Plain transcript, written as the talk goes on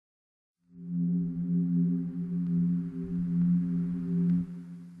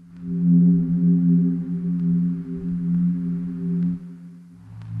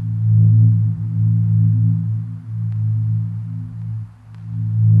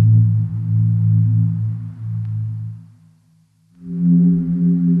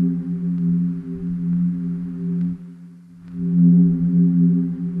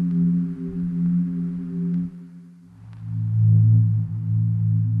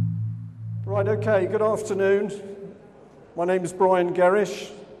Right, okay, good afternoon. My name is Brian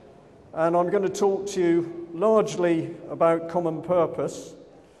Gerrish, and I'm going to talk to you largely about common purpose,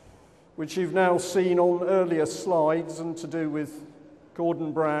 which you've now seen on earlier slides and to do with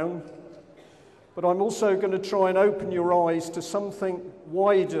Gordon Brown. But I'm also going to try and open your eyes to something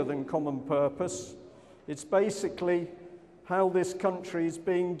wider than common purpose. It's basically how this country is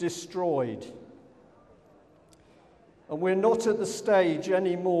being destroyed. And we're not at the stage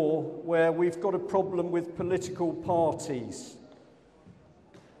anymore where we've got a problem with political parties.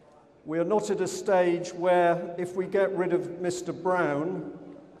 We're not at a stage where if we get rid of Mr. Brown,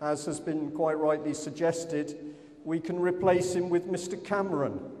 as has been quite rightly suggested, we can replace him with Mr.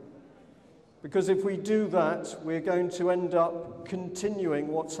 Cameron. Because if we do that, we're going to end up continuing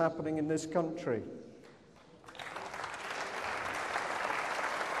what's happening in this country.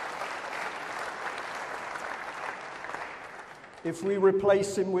 If we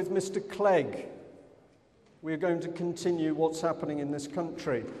replace him with Mr. Clegg, we're going to continue what's happening in this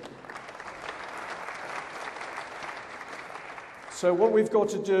country. So what we've got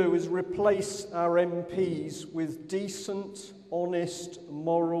to do is replace our MPs with decent, honest,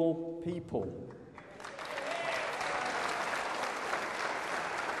 moral people.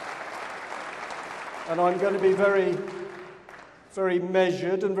 And I'm going to be very, very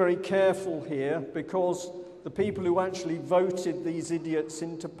measured and very careful here, because the people who actually voted these idiots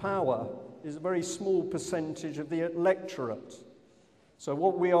into power is a very small percentage of the electorate. So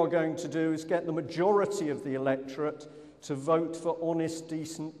what we are going to do is get the majority of the electorate to vote for honest,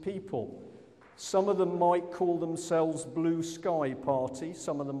 decent people. Some of them might call themselves Blue Sky Party,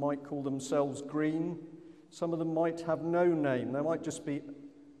 some of them might call themselves Green, some of them might have no name. They might just be,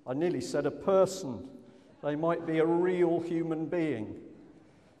 I nearly said a person. They might be a real human being.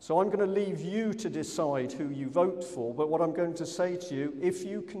 So I'm going to leave you to decide who you vote for, but what I'm going to say to you, if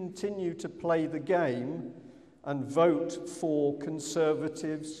you continue to play the game and vote for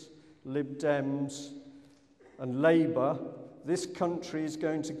Conservatives, Lib Dems and Labour, this country is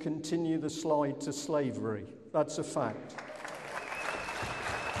going to continue the slide to slavery. That's a fact.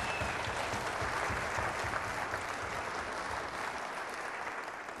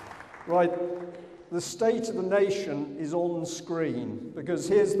 Right. The state of the nation is on screen, because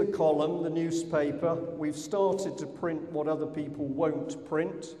here's the column, the newspaper. We've started to print what other people won't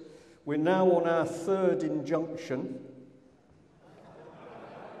print. We're now on our third injunction.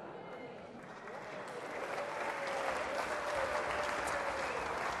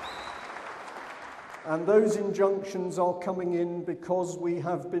 And those injunctions are coming in because we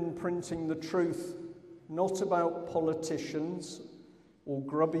have been printing the truth, not about politicians or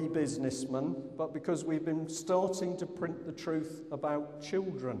grubby businessmen, but because we've been starting to print the truth about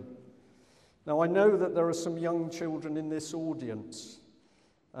children. Now, I know that there are some young children in this audience,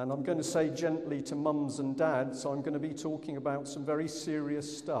 and I'm going to say gently to mums and dads, I'm going to be talking about some very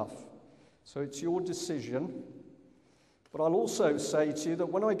serious stuff. So it's your decision. But I'll also say to you that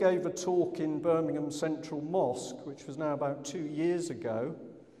when I gave a talk in Birmingham Central Mosque, which was now about 2 years ago,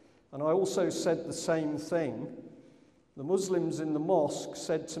 and I also said the same thing, the Muslims in the mosque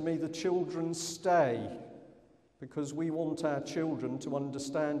said to me, the children stay, because we want our children to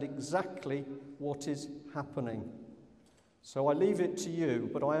understand exactly what is happening. So I leave it to you,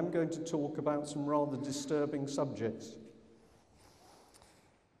 but I am going to talk about some rather disturbing subjects.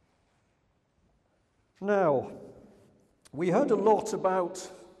 Now, we heard a lot about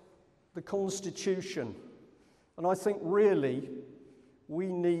the Constitution, and I think really we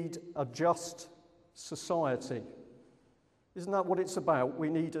need a just society. Isn't that what it's about? We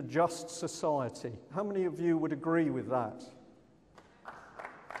need a just society. How many of you would agree with that?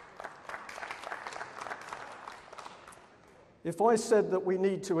 If I said that we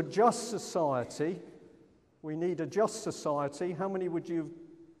need to adjust society, we need a just society, how many of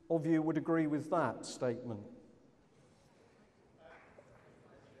you would agree with that statement?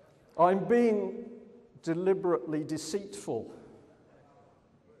 I'm being deliberately deceitful.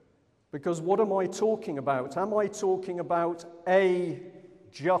 Because what am I talking about? Am I talking about a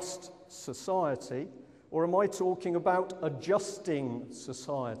just society, or am I talking about adjusting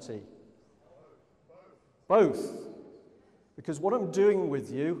society? Both. Because what I'm doing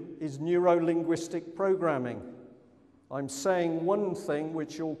with you is neuro-linguistic programming. I'm saying one thing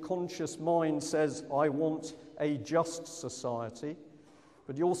which your conscious mind says, I want a just society,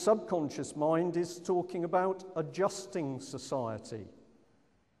 but your subconscious mind is talking about adjusting society.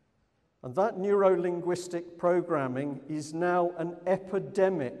 And that neuro-linguistic programming is now an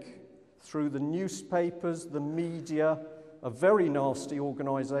epidemic through the newspapers, the media, a very nasty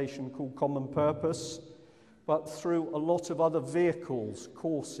organisation called Common Purpose, but through a lot of other vehicles,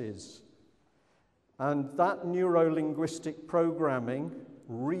 courses, And that neuro-linguistic programming,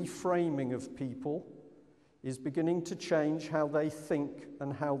 reframing of people, is beginning to change how they think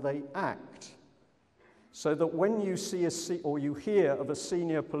and how they act. So that when you see or you hear of a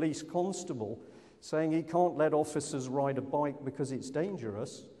senior police constable saying he can't let officers ride a bike because it's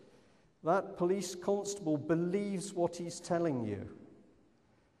dangerous, that police constable believes what he's telling you.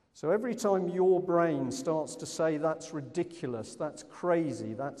 So every time your brain starts to say that's ridiculous, that's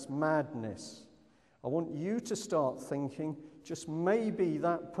crazy, that's madness, I want you to start thinking just maybe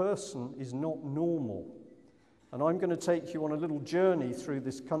that person is not normal. And I'm going to take you on a little journey through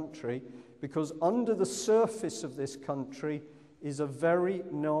this country, because under the surface of this country is a very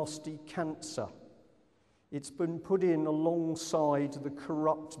nasty cancer. It's been put in alongside the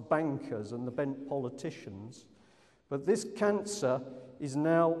corrupt bankers and the bent politicians. But this cancer is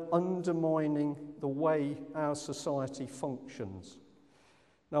now undermining the way our society functions.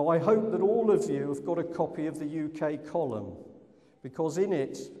 Now, I hope that all of you have got a copy of the UK column, because in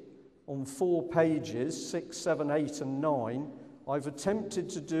it, on 4 pages, 6, 7, 8 and 9, I've attempted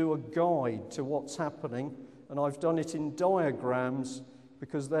to do a guide to what's happening, and I've done it in diagrams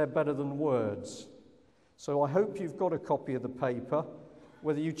because they're better than words. So I hope you've got a copy of the paper.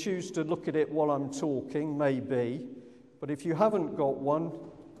 Whether you choose to look at it while I'm talking, maybe, but if you haven't got one,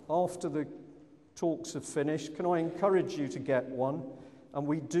 after the talks have finished, can I encourage you to get one? And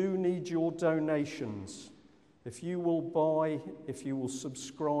we do need your donations. If you will buy, if you will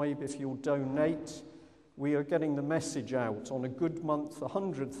subscribe, if you'll donate, we are getting the message out. On a good month,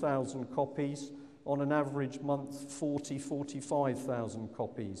 100,000 copies. On an average month, 45,000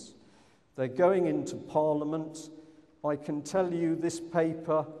 copies. They're going into Parliament. I can tell you this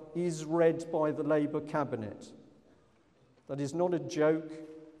paper is read by the Labour cabinet. That is not a joke.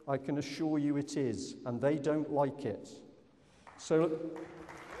 I can assure you it is, and they don't like it. So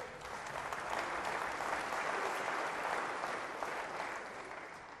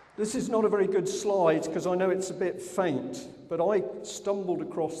this is not a very good slide because I know it's a bit faint, but I stumbled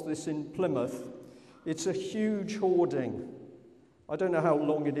across this in Plymouth. It's a huge hoarding. I don't know how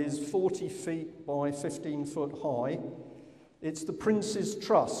long it is, 40 feet by 15 foot high. It's the Prince's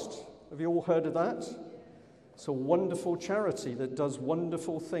Trust. Have you all heard of that? It's a wonderful charity that does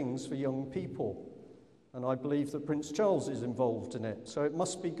wonderful things for young people. And I believe that Prince Charles is involved in it, so it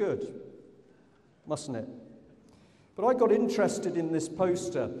must be good, mustn't it? But I got interested in this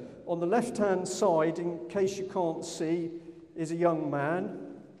poster. On the left-hand side, in case you can't see, is a young man.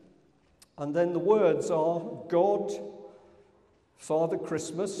 And then the words are, God, Father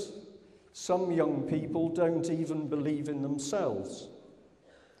Christmas. Some young people don't even believe in themselves.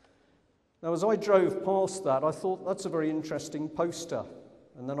 Now, as I drove past that, I thought, that's a very interesting poster.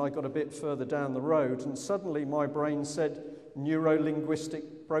 And then I got a bit further down the road, and suddenly my brain said,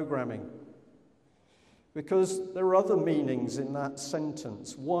 neuro-linguistic programming. Because there are other meanings in that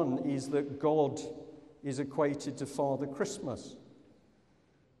sentence. One is that God is equated to Father Christmas.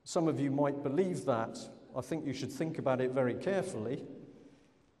 Some of you might believe that. I think you should think about it very carefully.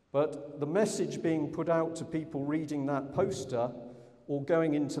 But the message being put out to people reading that poster or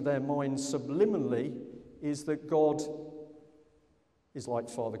going into their minds subliminally is that God is like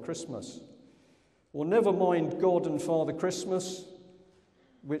Father Christmas. Well, never mind God and Father Christmas,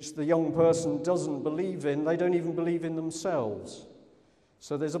 which the young person doesn't believe in. They don't even believe in themselves.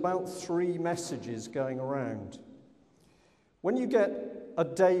 So there's about 3 messages going around. When you get a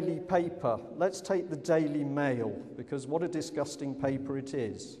daily paper, let's take the Daily Mail, because what a disgusting paper it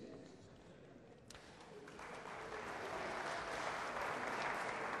is.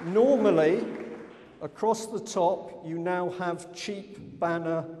 Normally, across the top, you now have cheap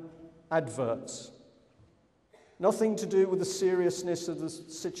banner adverts. Nothing to do with the seriousness of the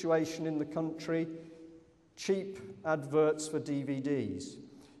situation in the country. Cheap adverts for DVDs.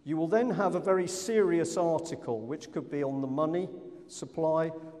 You will then have a very serious article, which could be on the money supply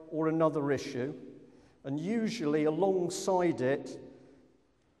or another issue. And usually alongside it,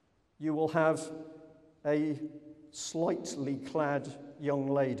 you will have a slightly clad young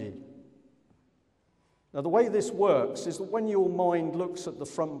lady. Now, the way this works is that when your mind looks at the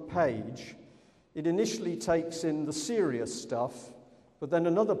front page, it initially takes in the serious stuff, but then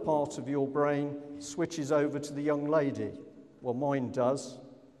another part of your brain switches over to the young lady. Well, mine does.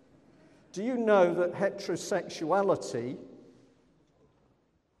 Do you know that heterosexuality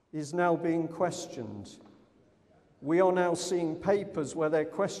is now being questioned? We are now seeing papers where they're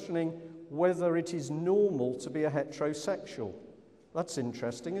questioning whether it is normal to be a heterosexual. That's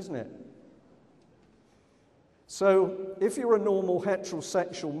interesting, isn't it? So, if you're a normal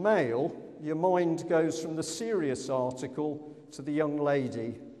heterosexual male, your mind goes from the serious article to the young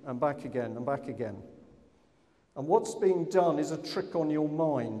lady, and back again and back again. And what's being done is a trick on your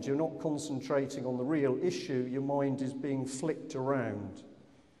mind. You're not concentrating on the real issue. Your mind is being flicked around.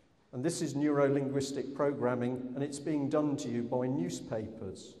 And this is neuro-linguistic programming, and it's being done to you by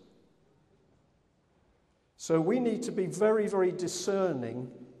newspapers. So we need to be very, very discerning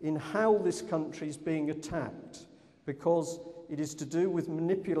in how this country is being attacked, because it is to do with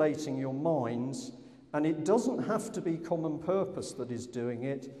manipulating your minds, and it doesn't have to be common purpose that is doing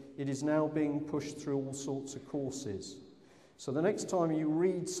it. It is now being pushed through all sorts of courses. So the next time you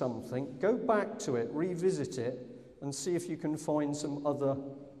read something, go back to it, revisit it, and see if you can find some other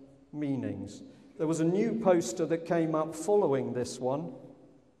meanings. There was a new poster that came up following this one,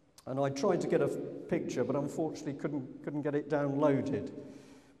 and I tried to get a picture, but unfortunately couldn't get it downloaded.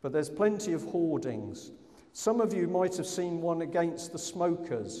 But there's plenty of hoardings. Some of you might have seen one against the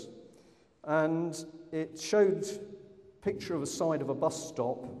smokers, and it showed a picture of a side of a bus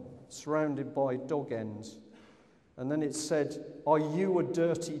stop surrounded by dog ends. And then it said, "Are you a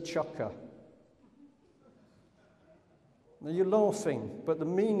dirty chucker?" Now you're laughing, but the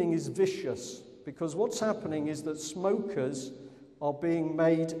meaning is vicious, because what's happening is that smokers are being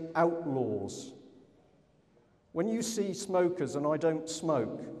made outlaws. When you see smokers, and I don't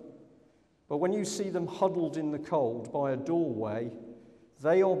smoke, but when you see them huddled in the cold by a doorway,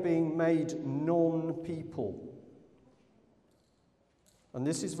 they are being made non-people. And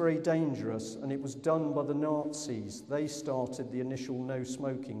this is very dangerous, and it was done by the Nazis. They started the initial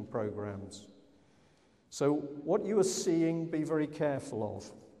no-smoking programs. So what you are seeing, be very careful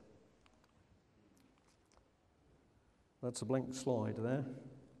of. That's a blank slide there.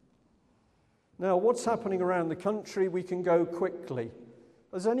 Now, what's happening around the country, we can go quickly.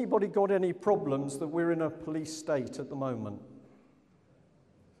 Has anybody got any problems that we're in a police state at the moment?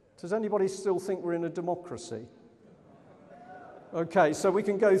 Does anybody still think we're in a democracy? Okay, so we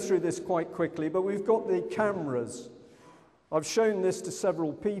can go through this quite quickly, but we've got the cameras. I've shown this to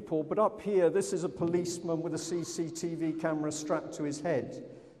several people, but up here, this is a policeman with a CCTV camera strapped to his head.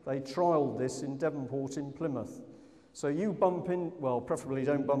 They trialled this in Devonport in Plymouth. So you bump in, well, preferably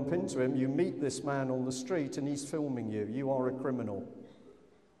don't bump into him, you meet this man on the street and he's filming you. You are a criminal.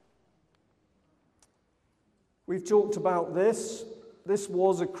 We've talked about this. This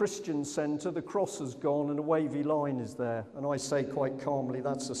was a Christian centre. The cross has gone and a wavy line is there. And I say quite calmly,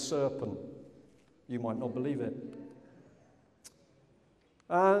 that's a serpent. You might not believe it.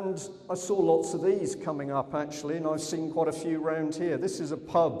 And I saw lots of these coming up, actually, and I've seen quite a few round here. This is a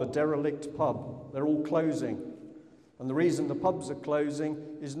pub, a derelict pub. They're all closing. And the reason the pubs are closing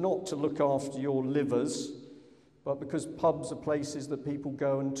is not to look after your livers, but because pubs are places that people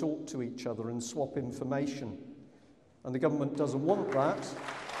go and talk to each other and swap information. And the government doesn't want that.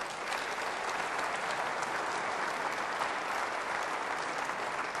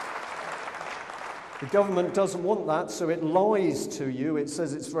 The government doesn't want that, so it lies to you. It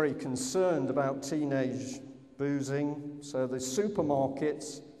says it's very concerned about teenage boozing. So the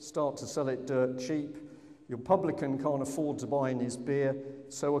supermarkets start to sell it dirt cheap. Your publican can't afford to buy in his beer.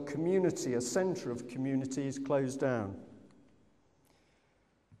 So a community, a centre of community is closed down.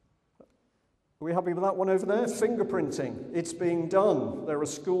 Are we happy with that one over there? Fingerprinting. It's being done. There are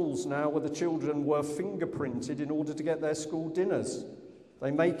schools now where the children were fingerprinted in order to get their school dinners. They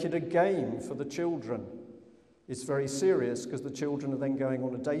make it a game for the children. It's very serious because the children are then going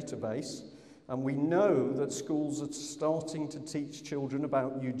on a database. And we know that schools are starting to teach children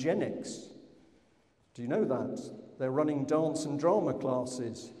about eugenics. Do you know that? They're running dance and drama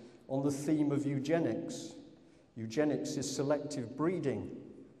classes on the theme of eugenics. Eugenics is selective breeding.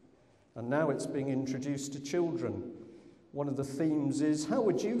 And now it's being introduced to children. One of the themes is, how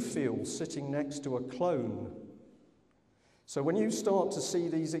would you feel sitting next to a clone? So when you start to see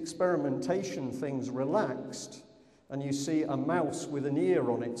these experimentation things relaxed, and you see a mouse with an ear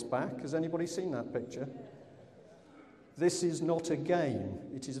on its back, has anybody seen that picture? This is not a game,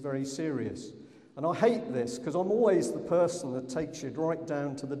 it is very serious. And I hate this, because I'm always the person that takes you right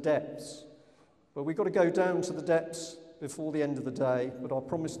down to the depths. But we've got to go down to the depths before the end of the day, but I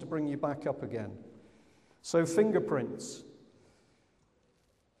promise to bring you back up again. So fingerprints.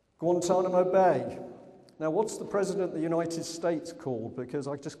 Guantanamo Bay. Now, what's the President of the United States called? Because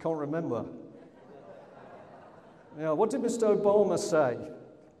I just can't remember. Yeah, what did Mr. Obama say?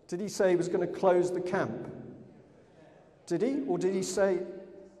 Did he say he was going to close the camp? Did he? Or did he say...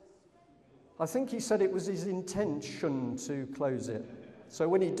 I think he said it was his intention to close it. So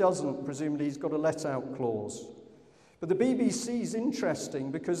when he doesn't, presumably he's got a let-out clause. But the BBC is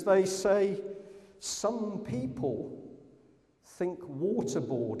interesting because they say some people think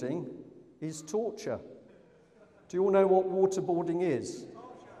waterboarding is torture. Do you all know what waterboarding is?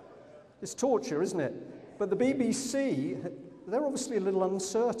 It's torture, isn't it? But the BBC, they're obviously a little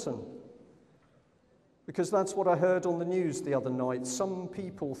uncertain, because that's what I heard on the news the other night. Some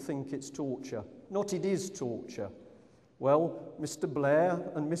people think it's torture. Not it is torture. Well, Mr. Blair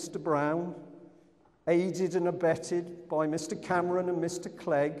and Mr. Brown, aided and abetted by Mr. Cameron and Mr.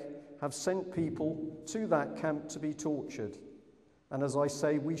 Clegg, have sent people to that camp to be tortured. And as I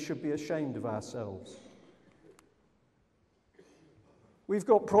say, we should be ashamed of ourselves. We've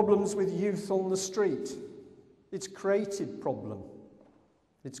got problems with youth on the street. It's created problem.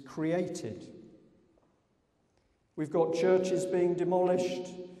 It's created. We've got churches being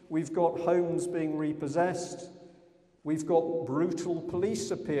demolished. We've got homes being repossessed. We've got brutal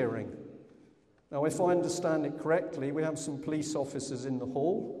police appearing. Now, if I understand it correctly, we have some police officers in the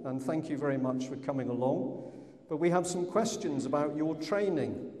hall, and thank you very much for coming along. But we have some questions about your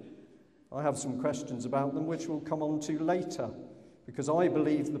training. I have some questions about them, which we'll come on to later, because I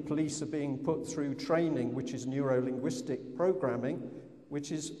believe the police are being put through training, which is neuro-linguistic programming,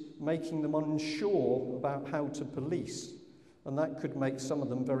 which is making them unsure about how to police, and that could make some of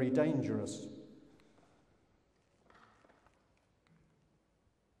them very dangerous.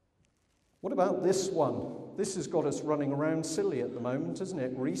 What about this one? This has got us running around silly at the moment, isn't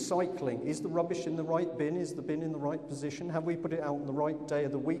it? Recycling. Is the rubbish in the right bin? Is the bin in the right position? Have we put it out on the right day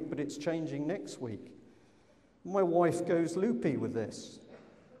of the week, but it's changing next week? My wife goes loopy with this.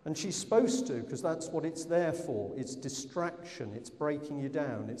 And she's supposed to, because that's what it's there for. It's distraction. It's breaking you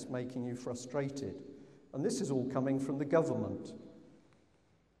down. It's making you frustrated. And this is all coming from the government.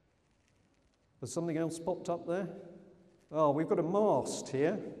 Has something else popped up there? Oh, we've got a mast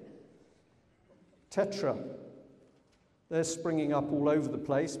here. Tetra. They're springing up all over the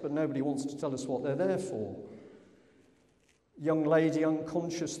place, but nobody wants to tell us what they're there for. Young lady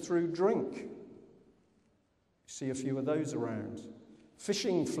unconscious through drink. See a few of those around.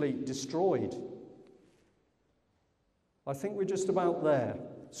 Fishing fleet destroyed. I think we're just about there.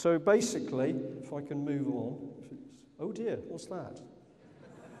 So basically, if I can move on. Oh dear, what's that?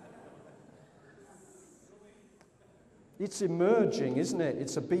 It's emerging, isn't it?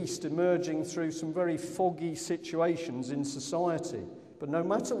 It's a beast emerging through some very foggy situations in society. But no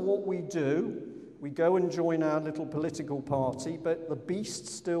matter what we do, we go and join our little political party, but the beast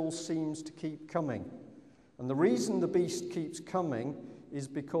still seems to keep coming. And the reason the beast keeps coming is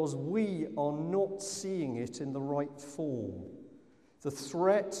because we are not seeing it in the right form. The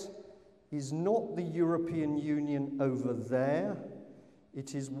threat is not the European Union over there.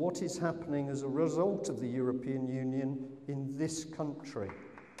 It is what is happening as a result of the European Union in this country.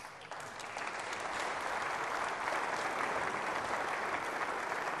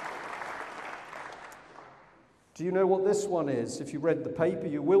 Do you know what this one is? If you read the paper,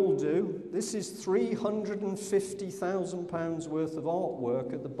 you will do. This is £350,000 worth of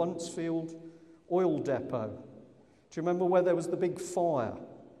artwork at the Buntsfield oil depot. Do you remember where there was the big fire?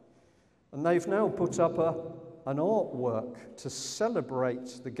 And they've now put up an artwork to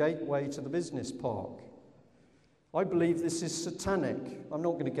celebrate the gateway to the business park. I believe this is satanic. I'm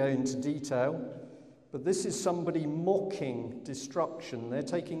not going to go into detail, but this is somebody mocking destruction. They're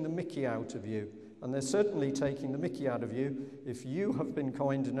taking the mickey out of you. And they're certainly taking the mickey out of you if you have been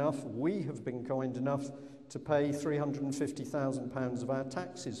kind enough, we have been kind enough to pay £350,000 of our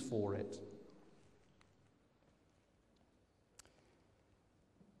taxes for it.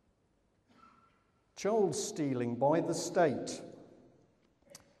 Child stealing by the state.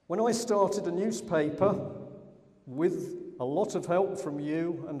 When I started a newspaper, with a lot of help from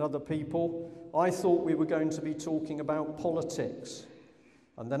you and other people, I thought we were going to be talking about politics.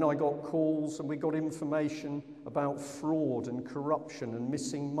 And then I got calls and we got information about fraud and corruption and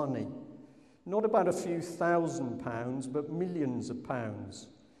missing money. Not about a few £1,000s, but millions of pounds.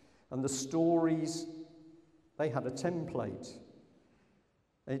 And the stories, they had a template.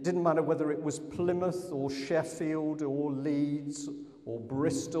 It didn't matter whether it was Plymouth or Sheffield or Leeds or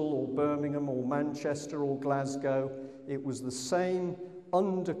Bristol or Birmingham or Manchester or Glasgow. It was the same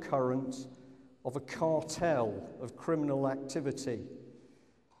undercurrent of a cartel of criminal activity.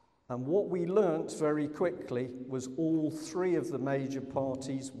 And what we learnt very quickly was all three of the major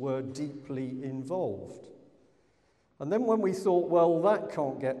parties were deeply involved. And then when we thought, well, that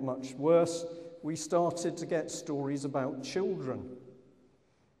can't get much worse, we started to get stories about children.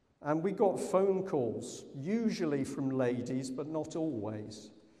 And we got phone calls, usually from ladies, but not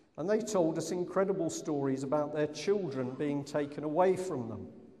always. And they told us incredible stories about their children being taken away from them.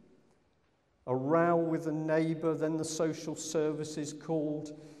 A row with a neighbour, then the social services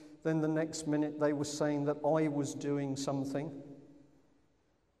called. Then the next minute they were saying that I was doing something.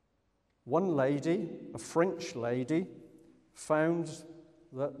 One lady, a French lady, found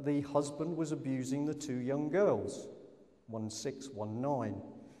that the husband was abusing the two young girls, 1 6, 1 9.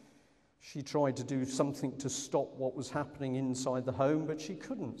 She tried to do something to stop what was happening inside the home, but she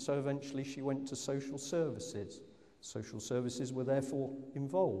couldn't. So eventually she went to social services. Social services were therefore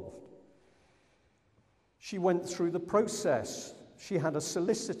involved. She went through the process. She had a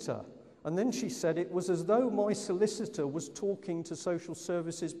solicitor. And then she said it was as though my solicitor was talking to social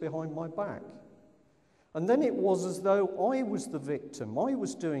services behind my back. And then it was as though I was the victim. I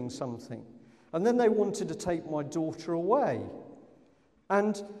was doing something. And then they wanted to take my daughter away.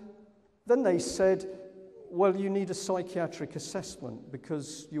 And then they said, well, you need a psychiatric assessment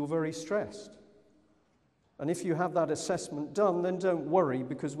because you're very stressed. And if you have that assessment done, then don't worry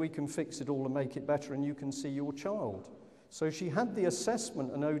because we can fix it all and make it better and you can see your child. So she had the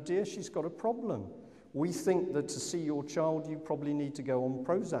assessment and oh dear, she's got a problem. We think that to see your child, you probably need to go on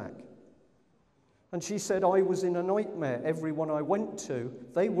Prozac. And she said, I was in a nightmare. Everyone I went to,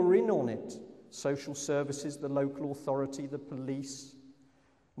 they were in on it. Social services, the local authority, the police,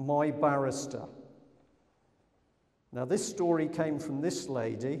 my barrister. Now this story came from this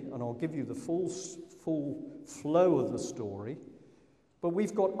lady, and I'll give you the full flow of the story, but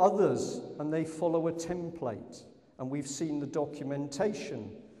we've got others, and they follow a template, and we've seen the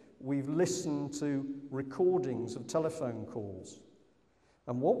documentation. We've listened to recordings of telephone calls.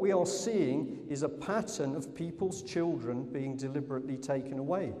 And what we are seeing is a pattern of people's children being deliberately taken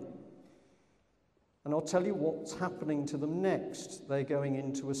away. And I'll tell you what's happening to them next. They're going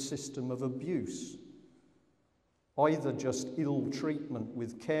into a system of abuse. Either just ill treatment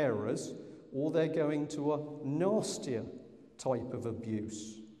with carers, or they're going to a nastier type of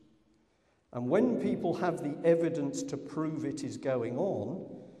abuse. And when people have the evidence to prove it is going on,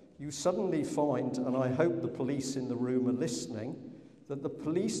 you suddenly find, and I hope the police in the room are listening, that the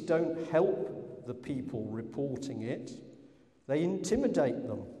police don't help the people reporting it, they intimidate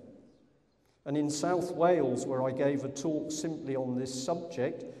them. And in South Wales, where I gave a talk simply on this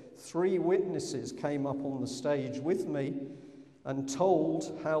subject, 3 witnesses came up on the stage with me and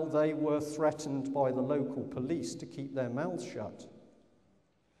told how they were threatened by the local police to keep their mouths shut.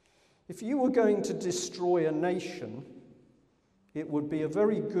 If you were going to destroy a nation, it would be a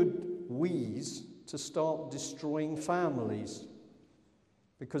very good wheeze to start destroying families.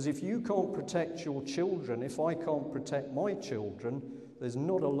 Because if you can't protect your children, if I can't protect my children, there's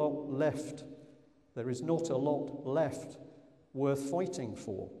not a lot left. There is not a lot left worth fighting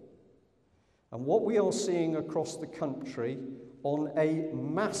for. And what we are seeing across the country on a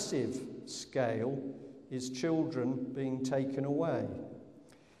massive scale is children being taken away.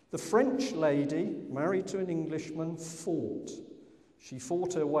 The French lady, married to an Englishman, fought. She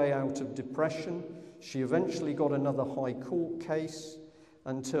fought her way out of depression. She eventually got another high court case,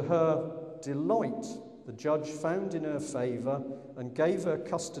 and to her delight, the judge found in her favour and gave her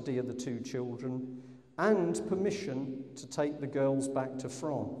custody of the 2 children and permission to take the girls back to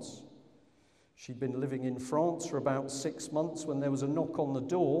France. She'd been living in France for about 6 months when there was a knock on the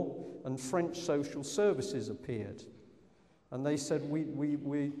door and French social services appeared. And they said,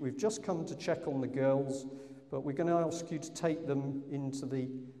 we've just come to check on the girls, but we're going to ask you to take them into the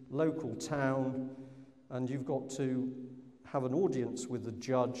local town, and you've got to have an audience with the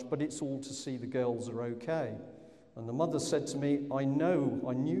judge, but it's all to see the girls are okay. And the mother said to me, I knew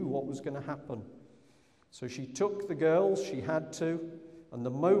what was going to happen. So she took the girls, she had to, and the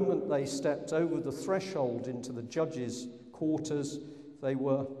moment they stepped over the threshold into the judge's quarters, they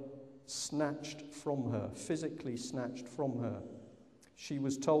were snatched from her, physically snatched from her. She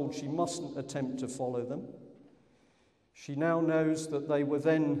was told she mustn't attempt to follow them. She now knows that they were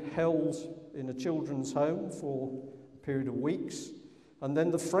then held in a children's home for a period of weeks, and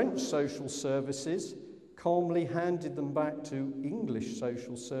then the French social services calmly handed them back to English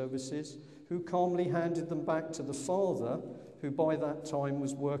social services, who calmly handed them back to the father, who by that time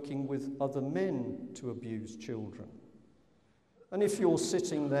was working with other men to abuse children. And if you're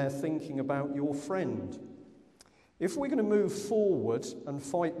sitting there thinking about your friend, if we're going to move forward and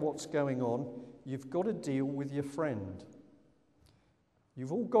fight what's going on, you've got to deal with your friend.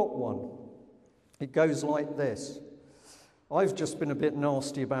 You've all got one. It goes like this. I've just been a bit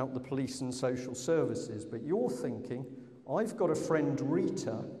nasty about the police and social services, but you're thinking, I've got a friend,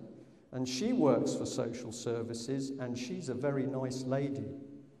 Rita, and she works for social services, and she's a very nice lady.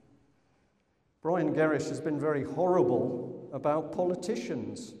 Brian Gerrish has been very horrible about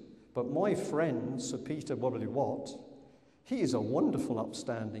politicians, but my friend, Sir Peter Watt, he is a wonderful,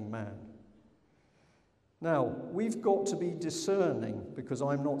 upstanding man. Now, we've got to be discerning, because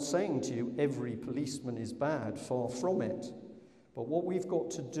I'm not saying to you every policeman is bad, far from it. But what we've got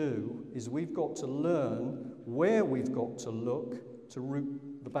to do is we've got to learn where we've got to look to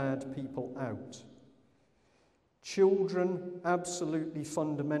root the bad people out. Children, absolutely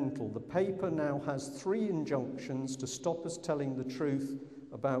fundamental. The paper now has 3 injunctions to stop us telling the truth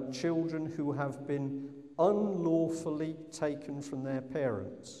about children who have been unlawfully taken from their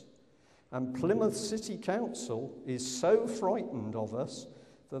parents. And Plymouth City Council is so frightened of us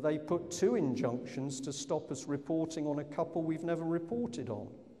that they put 2 injunctions to stop us reporting on a couple we've never reported on.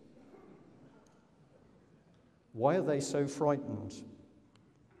 Why are they so frightened?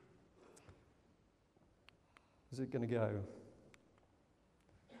 Is it going to go?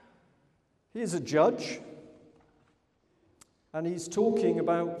 Here's a judge, and he's talking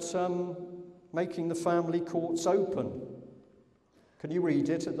about making the family courts open. Can you read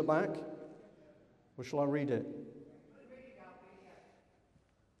it at the back? Or shall I read it?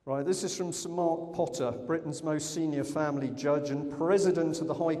 Right, this is from Sir Mark Potter, Britain's most senior family judge and president of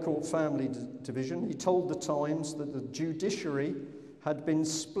the High Court Family Division. He told the Times that the judiciary had been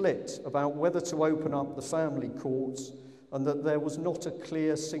split about whether to open up the family courts and that there was not a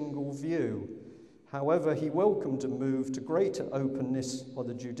clear single view. However, he welcomed a move to greater openness by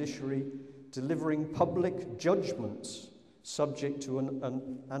the judiciary, delivering public judgments subject to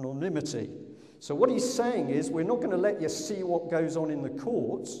an anonymity. So what he's saying is, we're not going to let you see what goes on in the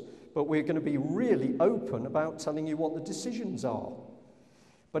courts, but we're going to be really open about telling you what the decisions are.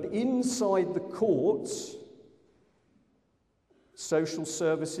 But inside the courts, social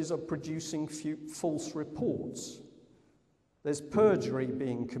services are producing false reports. There's perjury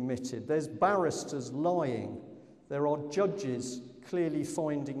being committed. There's barristers lying. There are judges clearly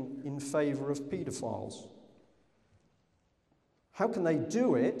finding in favour of paedophiles. How can they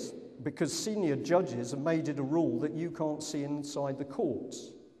do it? Because senior judges have made it a rule that you can't see inside the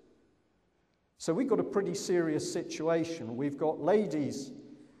courts. So we've got a pretty serious situation. We've got ladies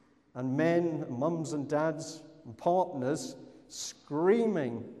and men, and mums and dads and partners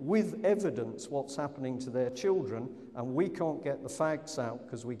screaming with evidence what's happening to their children, and we can't get the facts out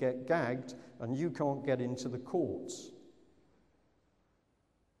because we get gagged, and you can't get into the courts.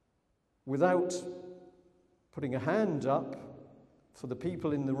 Without putting a hand up for the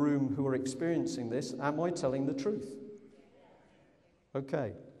people in the room who are experiencing this, am I telling the truth?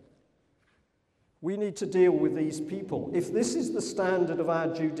 Okay. We need to deal with these people. If this is the standard of our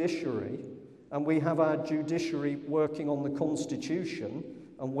judiciary, and we have our judiciary working on the Constitution,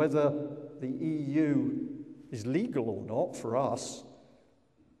 and whether the EU is legal or not for us,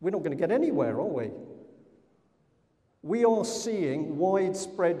 we're not going to get anywhere, are we? We are seeing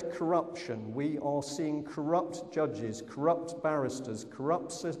widespread corruption. We are seeing corrupt judges, corrupt barristers,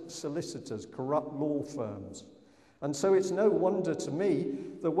 corrupt solicitors, corrupt law firms. And so it's no wonder to me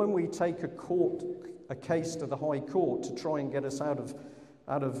that when we take a case to the High Court to try and get us out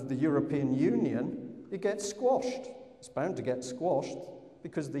of the European Union, it gets squashed. It's bound to get squashed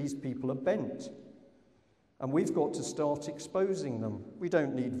because these people are bent. And we've got to start exposing them. We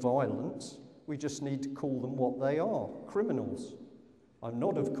don't need violence. We just need to call them what they are, criminals. I'm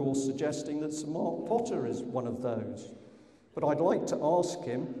not, of course, suggesting that Sir Mark Potter is one of those. But I'd like to ask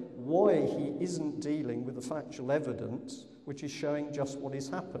him why he isn't dealing with the factual evidence which is showing just what is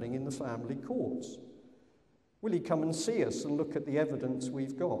happening in the family courts. Will he come and see us and look at the evidence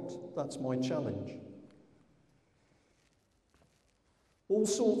we've got? That's my challenge. All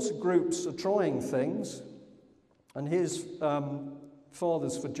sorts of groups are trying things, and here's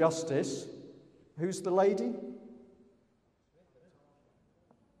Fathers for Justice. Who's the lady?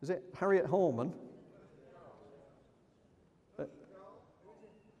 Is it Harriet Harman?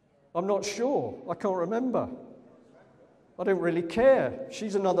 I'm not sure. I can't remember. I don't really care.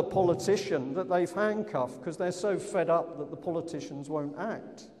 She's another politician that they've handcuffed because they're so fed up that the politicians won't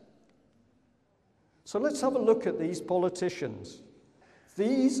act. So let's have a look at these politicians.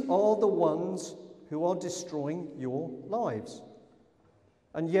 These are the ones who are destroying your lives.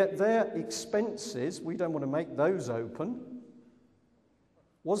 And yet their expenses, we don't want to make those open.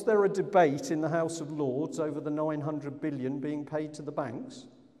 Was there a debate in the House of Lords over the 900 billion being paid to the banks?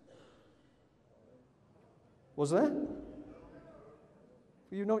 Was there?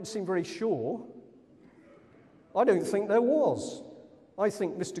 You don't seem very sure. I don't think there was. I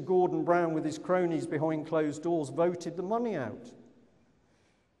think Mr. Gordon Brown with his cronies behind closed doors voted the money out.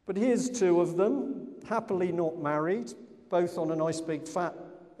 But here's 2 of them, happily not married, both on a nice big fat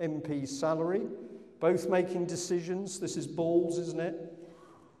MP's salary, both making decisions. This is Balls, isn't it?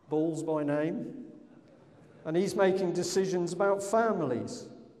 Balls by name. And he's making decisions about families.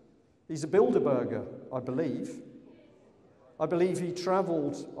 He's a Bilderberger, I believe. I believe he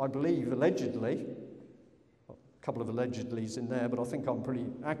travelled, allegedly, a couple of allegedlys in there, but I think I'm pretty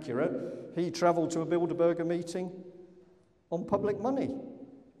accurate. He travelled to a Bilderberger meeting on public money,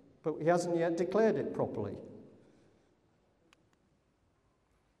 but he hasn't yet declared it properly.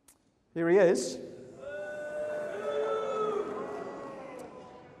 Here he is.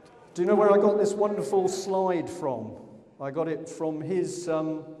 Do you know where I got this wonderful slide from? I got it from his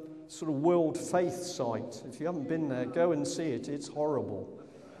sort of World Faith site. If you haven't been there, go and see it. It's horrible.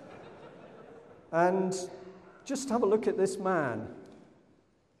 And just have a look at this man.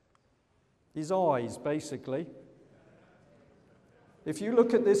 His eyes, basically. If you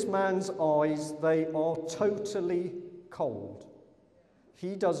look at this man's eyes, they are totally cold.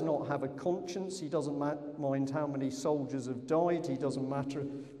 He does not have a conscience. He doesn't mind how many soldiers have died. He doesn't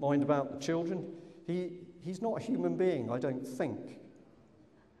mind about the children. He's not a human being, I don't think.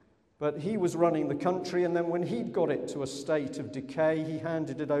 But he was running the country, and then when he'd got it to a state of decay, he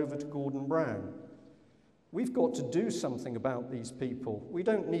handed it over to Gordon Brown. We've got to do something about these people. We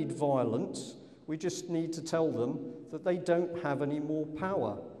don't need violence. We just need to tell them that they don't have any more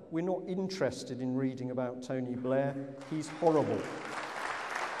power. We're not interested in reading about Tony Blair. He's horrible.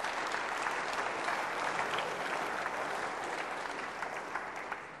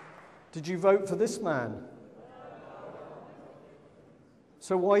 Did you vote for this man?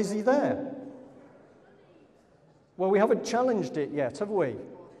 So why is he there? Well, we haven't challenged it yet, have we?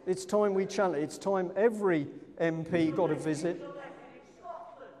 It's time we challenge. It's time every MP got a visit.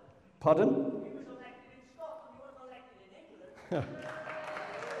 Pardon? He was elected in Scotland. He wasn't elected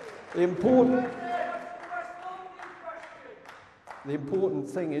in England. The important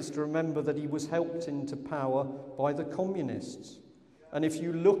thing is to remember that he was helped into power by the communists. And if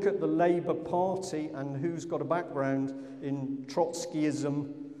you look at the Labour Party and who's got a background in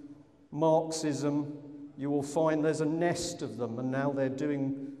Trotskyism, Marxism, you will find there's a nest of them, and now they're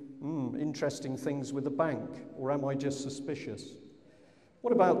doing interesting things with the bank. Or am I just suspicious?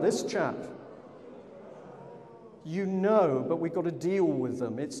 What about this chap? You know, but we've got to deal with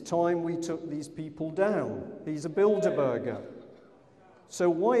them. It's time we took these people down. He's a Bilderberger. So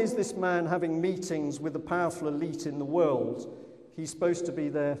why is this man having meetings with the powerful elite in the world? He's supposed to be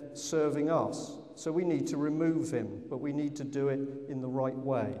there serving us. So we need to remove him, but we need to do it in the right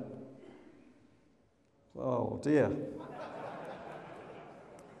way. Oh, dear.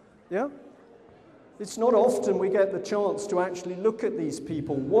 Yeah? It's not often we get the chance to actually look at these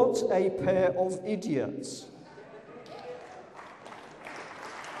people. What a pair of idiots.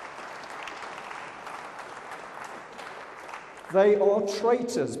 They are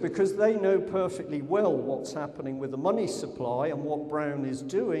traitors because they know perfectly well what's happening with the money supply and what Brown is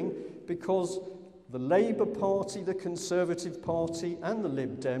doing, because the Labour Party, the Conservative Party and the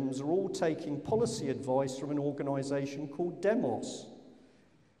Lib Dems are all taking policy advice from an organisation called Demos.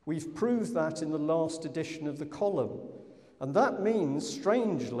 We've proved that in the last edition of the column. And that means,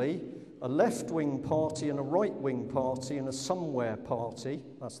 strangely, a left-wing party and a right-wing party and a somewhere party,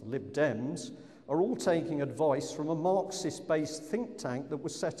 that's the Lib Dems, are all taking advice from a Marxist-based think tank that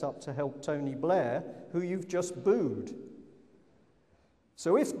was set up to help Tony Blair, who you've just booed.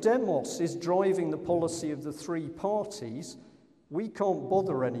 So if Demos is driving the policy of the three parties, we can't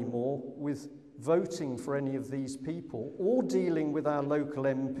bother anymore with voting for any of these people or dealing with our local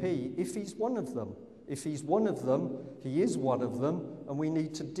MP if he's one of them. If he's one of them, he is one of them, and we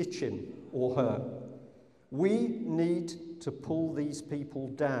need to ditch him or her. We need to pull these people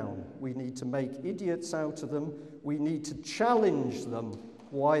down. We need to make idiots out of them. We need to challenge them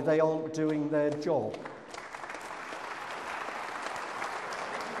why they aren't doing their job.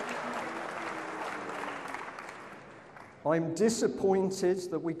 I'm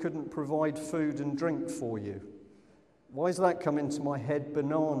disappointed that we couldn't provide food and drink for you. Why does that come into my head?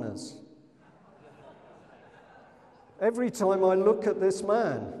 Bananas. Every time I look at this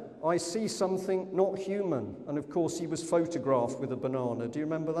man, I see something not human. And of course, he was photographed with a banana. Do you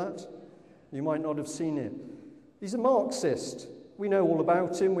remember that? You might not have seen it. He's a Marxist. We know all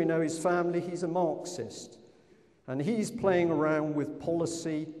about him. We know his family. He's a Marxist. And he's playing around with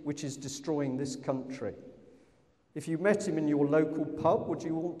policy which is destroying this country. If you met him in your local pub, would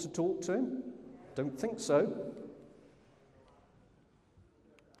you want to talk to him? Don't think so.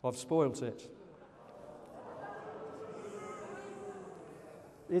 I've spoilt it.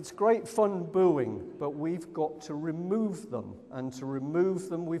 It's great fun booing, but we've got to remove them. And to remove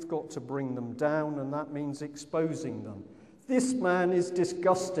them, we've got to bring them down, and that means exposing them. This man is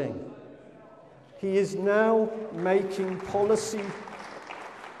disgusting. He is now making policy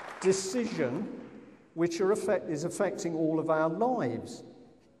decision which is affecting all of our lives.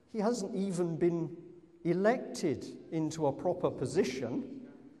 He hasn't even been elected into a proper position.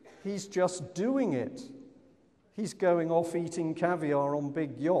 He's just doing it. He's going off eating caviar on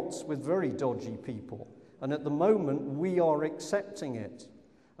big yachts with very dodgy people. And at the moment, we are accepting it.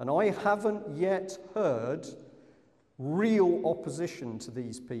 And I haven't yet heard real opposition to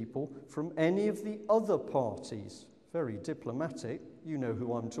these people from any of the other parties. Very diplomatic, you know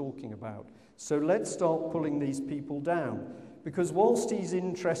who I'm talking about. So let's start pulling these people down. Because whilst he's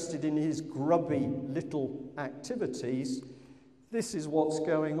interested in his grubby little activities, this is what's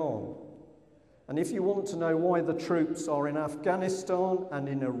going on. And if you want to know why the troops are in Afghanistan and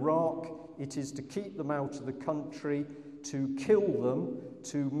in Iraq, it is to keep them out of the country, to kill them,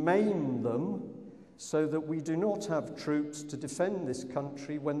 to maim them, so that we do not have troops to defend this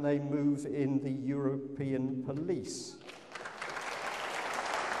country when they move in the European police.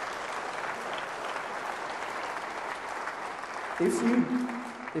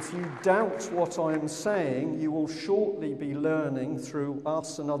 If you doubt what I am saying, you will shortly be learning through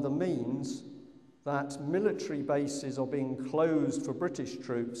us and other means that military bases are being closed for British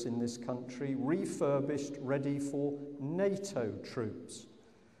troops in this country, refurbished, ready for NATO troops.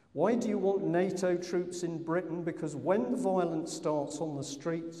 Why do you want NATO troops in Britain? Because when the violence starts on the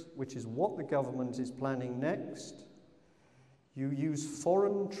streets, which is what the government is planning next, you use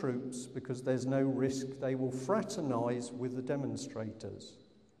foreign troops because there's no risk they will fraternise with the demonstrators.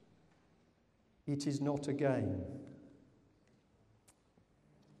 It is not a game.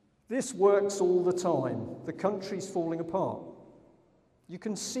 This works all the time. The country's falling apart. You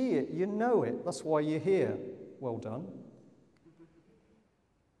can see it, you know it, that's why you're here. Well done.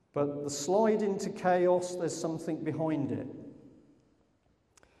 But the slide into chaos, there's something behind it.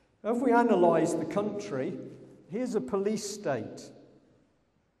 If we analyse the country, here's a police state.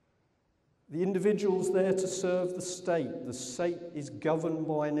 The individual's there to serve the state. The state is governed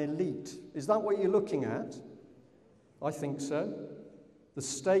by an elite. Is that what you're looking at? I think so. The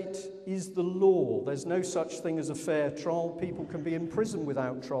state is the law. There's no such thing as a fair trial. People can be imprisoned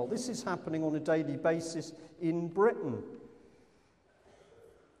without trial. This is happening on a daily basis in Britain.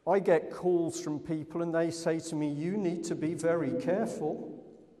 I get calls from people and they say to me, you need to be very careful.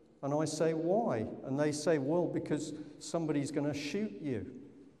 And I say, why? And they say, well, because somebody's going to shoot you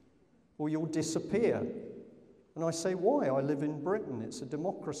or you'll disappear. And I say, why? I live in Britain. It's a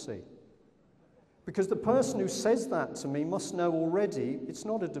democracy. Because the person who says that to me must know already it's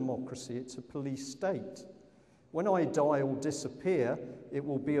not a democracy, it's a police state. When I die or disappear, it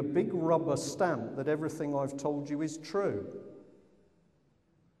will be a big rubber stamp that everything I've told you is true.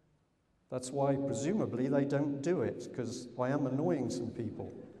 That's why, presumably, they don't do it, because I am annoying some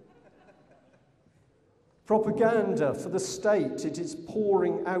people. Propaganda for the state, it is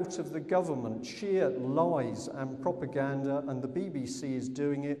pouring out of the government, sheer lies and propaganda, and the BBC is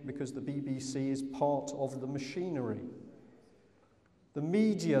doing it because the BBC is part of the machinery. The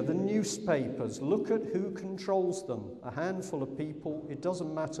media, the newspapers, look at who controls them. A handful of people. It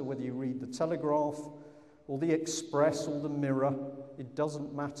doesn't matter whether you read the Telegraph or the Express or the Mirror. It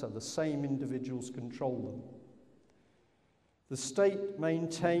doesn't matter. The same individuals control them. The state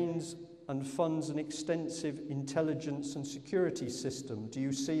maintains and funds an extensive intelligence and security system. Do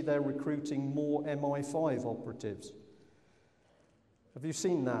you see they're recruiting more MI5 operatives? Have you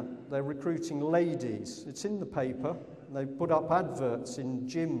seen that? They're recruiting ladies. It's in the paper. They've put up adverts in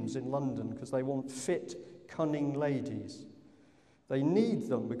gyms in London because they want fit, cunning ladies. They need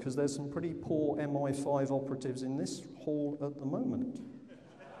them because there's some pretty poor MI5 operatives in this hall at the moment.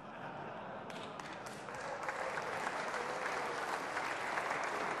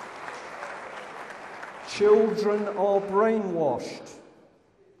 Children are brainwashed.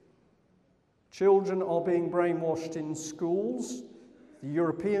 Children are being brainwashed in schools. The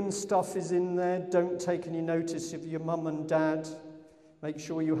European stuff is in there. Don't take any notice of your mum and dad. Make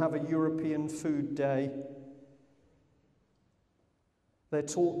sure you have a European food day. They're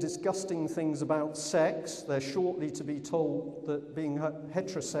taught disgusting things about sex. They're shortly to be told that being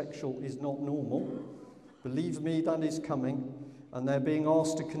heterosexual is not normal. Believe me, that is coming. And they're being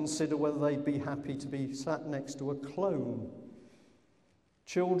asked to consider whether they'd be happy to be sat next to a clone.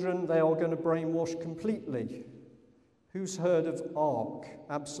 Children, they are going to brainwash completely. Who's heard of ARC,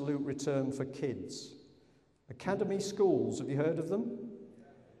 Absolute Return for Kids? Academy schools, have you heard of them?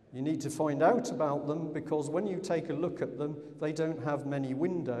 You need to find out about them because when you take a look at them, they don't have many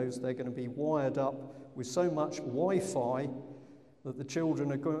windows. They're going to be wired up with so much Wi-Fi that the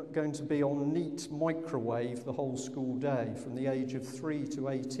children are going to be on neat microwave the whole school day from the age of 3 to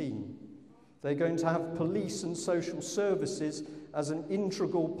 18. They're going to have police and social services as an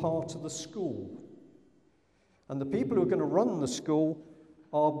integral part of the school. And the people who are going to run the school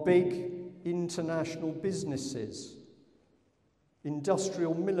are big international businesses,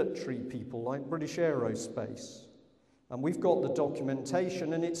 industrial military people like British Aerospace. And we've got the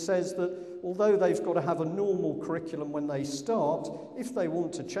documentation, and it says that although they've got to have a normal curriculum when they start, if they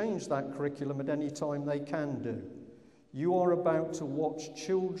want to change that curriculum at any time, they can do. You are about to watch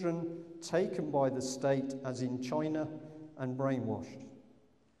children taken by the state, as in China, and brainwashed.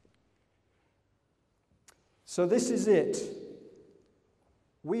 So this is it.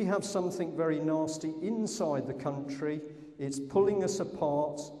 We have something very nasty inside the country. It's pulling us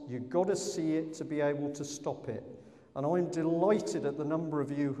apart. You've got to see it to be able to stop it. And I'm delighted at the number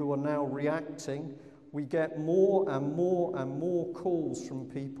of you who are now reacting. We get more and more and more calls from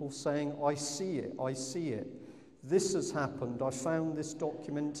people saying, I see it, I see it. This has happened. I found this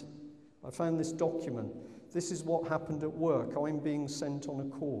document. This is what happened at work. I'm being sent on a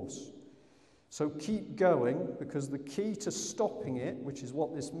course. So keep going, because the key to stopping it, which is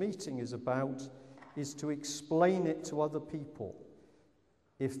what this meeting is about, is to explain it to other people.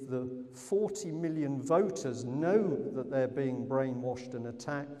 If the 40 million voters know that they're being brainwashed and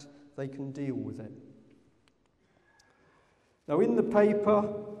attacked, they can deal with it. Now in the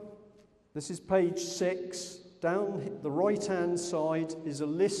paper, this is page 6, down the right-hand side is a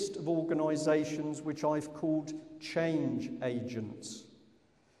list of organisations which I've called change agents.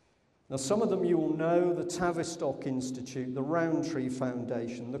 Now some of them you will know: the Tavistock Institute, the Rowntree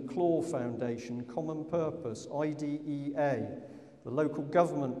Foundation, the Claw Foundation, Common Purpose, IDEA, the Local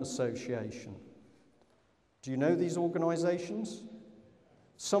Government Association. Do you know these organisations?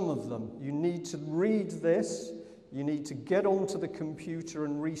 Some of them. You need to read this. You need to get onto the computer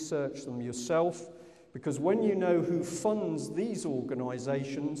and research them yourself, because when you know who funds these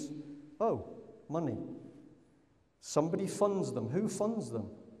organisations, oh, money. Somebody funds them. Who funds them?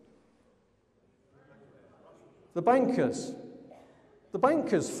 The bankers. The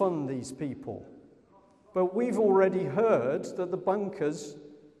bankers fund these people. But we've already heard that the bankers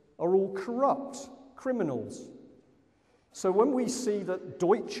are all corrupt criminals. So when we see that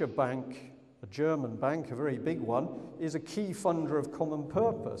Deutsche Bank, a German bank, a very big one, is a key funder of Common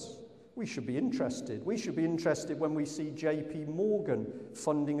Purpose, we should be interested. We should be interested when we see JP Morgan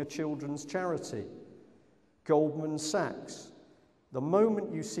funding a children's charity, Goldman Sachs. The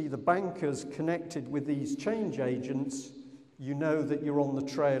moment you see the bankers connected with these change agents, you know that you're on the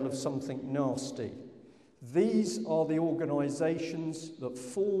trail of something nasty. These are the organisations that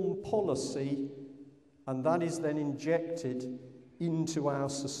form policy, and that is then injected into our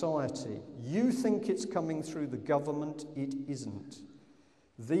society. You think it's coming through the government, it isn't.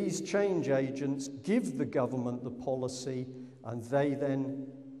 These change agents give the government the policy, and they then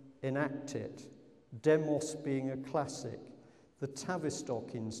enact it. Demos being a classic. The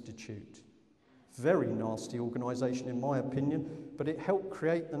Tavistock Institute. Very nasty organisation in my opinion, but it helped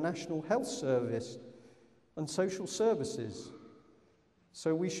create the National Health Service and social services.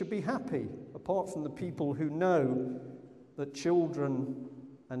 So we should be happy, apart from the people who know that children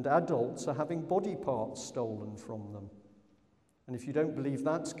and adults are having body parts stolen from them. And if you don't believe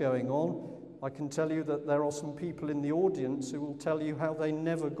that's going on, I can tell you that there are some people in the audience who will tell you how they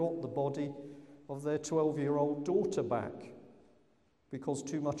never got the body of their 12-year-old daughter back because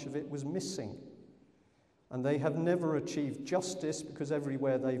too much of it was missing. And they have never achieved justice because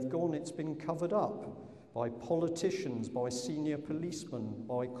everywhere they've gone, it's been covered up by politicians, by senior policemen,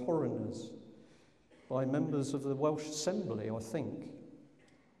 by coroners, by members of the Welsh Assembly, I think.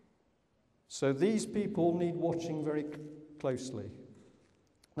 So these people need watching very closely.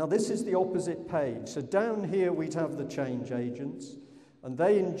 Now this is the opposite page. So down here we'd have the change agents, and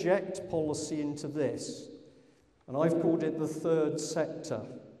they inject policy into this. And I've called it the third sector.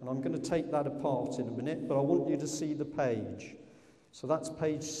 And I'm going to take that apart in a minute, but I want you to see the page. So that's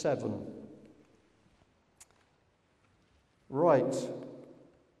page 7. Right.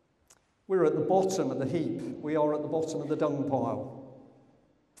 We're at the bottom of the heap. We are at the bottom of the dung pile.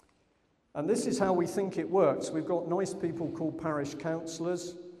 And this is how we think it works. We've got nice people called parish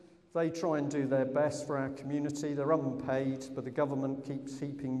councillors. They try and do their best for our community. They're unpaid, but the government keeps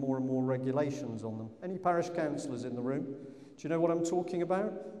heaping more and more regulations on them. Any parish councillors in the room? Do you know what I'm talking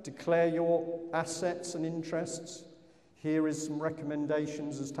about? Declare your assets and interests. Here is some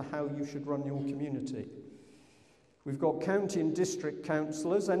recommendations as to how you should run your community. We've got county and district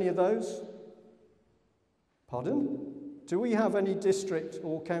councillors. Any of those? Pardon? Do we have any district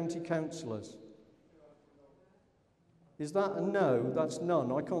or county councillors? Is that a no? That's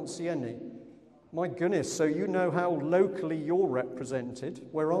none. I can't see any. My goodness, so you know how locally you're represented.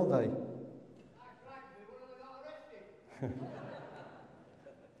 Where are they?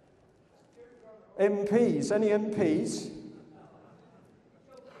 MPs, any MPs?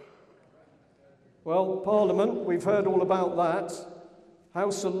 Well, Parliament, we've heard all about that.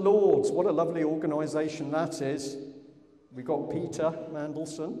 House of Lords, what a lovely organisation that is. We've got Peter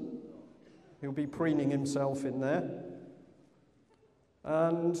Mandelson. He'll be preening himself in there.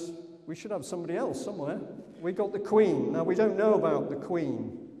 And we should have somebody else somewhere. We got the Queen. Now, we don't know about the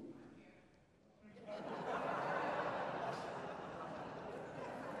Queen.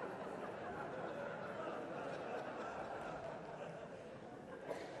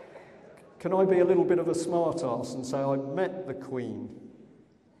 Can I be a little bit of a smart ass and say I met the Queen?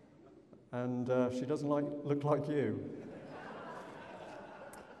 And she doesn't look like you.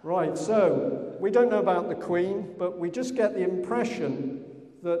 Right, so we don't know about the Queen, but we just get the impression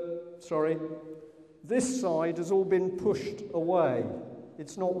that, this side has all been pushed away.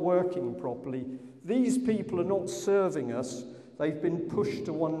 It's not working properly. These people are not serving us. They've been pushed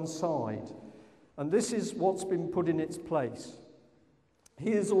to one side. And this is what's been put in its place.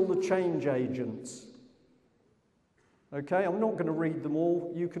 Here's all the change agents. Okay, I'm not going to read them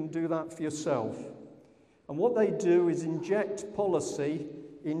all. You can do that for yourself. And what they do is inject policy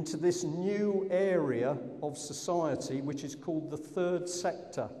into this new area of society, which is called the third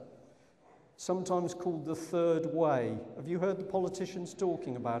sector, sometimes called the third way. Have you heard the politicians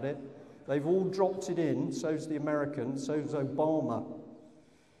talking about it? They've all dropped it in, so's the Americans, so's Obama.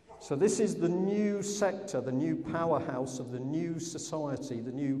 So this is the new sector, the new powerhouse of the new society,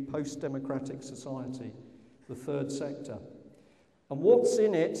 the new post-democratic society, the third sector. And what's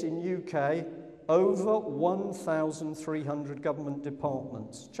in it in UK? Over 1,300 government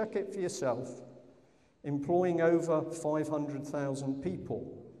departments. Check it for yourself. Employing over 500,000 people.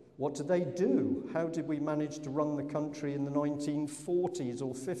 What do they do? How did we manage to run the country in the 1940s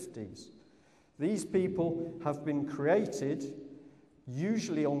or 50s? These people have been created,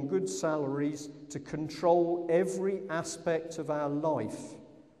 usually on good salaries, to control every aspect of our life.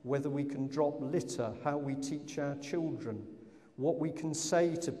 Whether we can drop litter, how we teach our children, what we can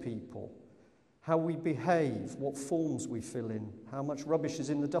say to people, how we behave, what forms we fill in, how much rubbish is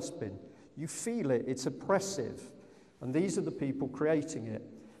in the dustbin. You feel it, it's oppressive. And these are the people creating it.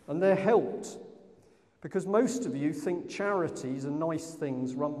 And they're helped, because most of you think charities are nice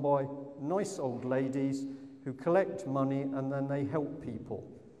things run by nice old ladies who collect money and then they help people.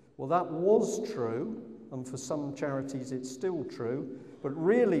 Well, that was true, and for some charities it's still true, but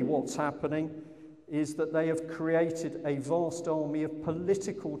really what's happening is that they have created a vast army of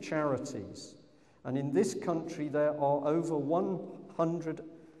political charities. And in this country there are over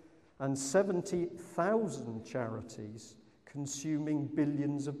 170,000 charities consuming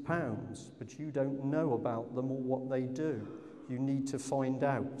billions of pounds, but you don't know about them or what they do. You need to find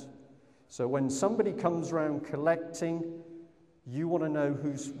out. So when somebody comes around collecting, you want to know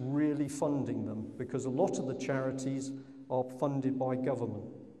who's really funding them, because a lot of the charities are funded by government.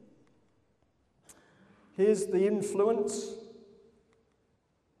 Here's the influence.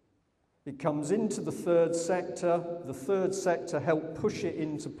 It comes into the third sector. The third sector help push it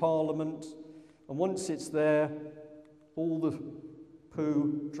into Parliament. And once it's there, all the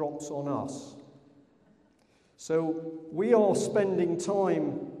poo drops on us. So we are spending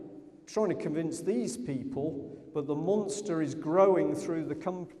time trying to convince these people, but the monster is growing through the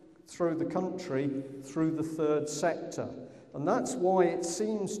country, through the third sector. And that's why it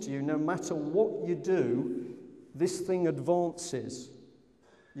seems to you, no matter what you do, this thing advances.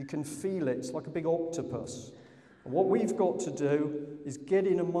 You can feel it. It's like a big octopus. And what we've got to do is get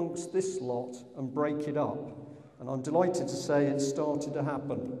in amongst this lot and break it up. And I'm delighted to say it's started to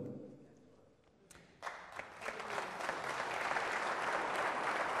happen.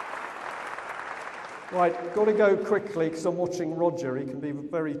 Right, got to go quickly because I'm watching Roger. He can be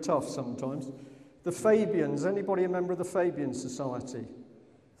very tough sometimes. The Fabians. Anybody a member of the Fabian Society?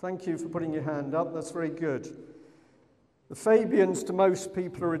 Thank you for putting your hand up. That's very good. The Fabians, to most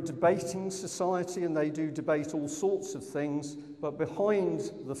people, are a debating society, and they do debate all sorts of things, but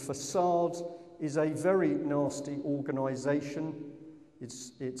behind the facade is a very nasty organisation.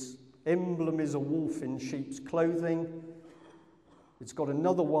 Its emblem is a wolf in sheep's clothing. It's got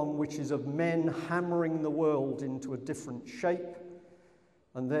another one which is of men hammering the world into a different shape,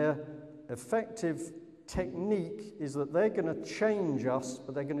 and their effective technique is that they're going to change us,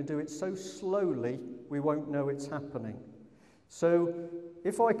 but they're going to do it so slowly we won't know it's happening. So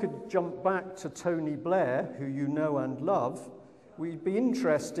if I could jump back to Tony Blair, who you know and love, we'd be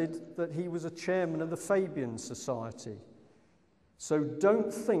interested that he was a chairman of the Fabian Society. So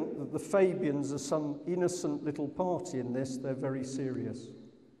don't think that the Fabians are some innocent little party in this. They're very serious.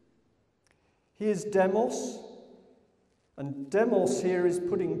 Here's Demos. And Demos here is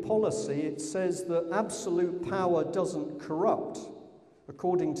putting policy. It says that absolute power doesn't corrupt.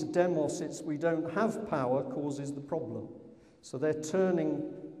 According to Demos, it's we don't have power causes the problem. So they're turning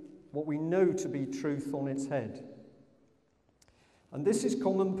what we know to be truth on its head. And this is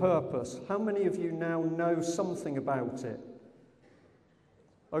Common Purpose. How many of you now know something about it?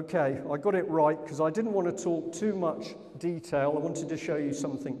 Okay, I got it right because I didn't want to talk too much detail. I wanted to show you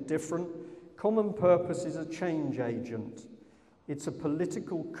something different. Common Purpose is a change agent. It's a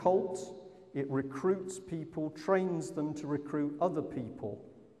political cult. It recruits people, trains them to recruit other people,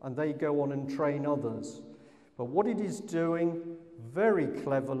 and they go on and train others. But what it is doing very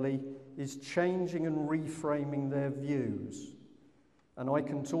cleverly is changing and reframing their views. And I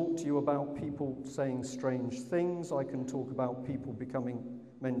can talk to you about people saying strange things. I can talk about people becoming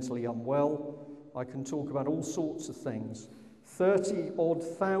mentally unwell. I can talk about all sorts of things. 30-odd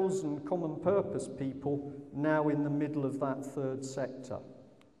thousand Common Purpose people now in the middle of that third sector.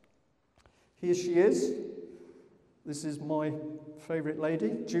 Here she is. This is my favourite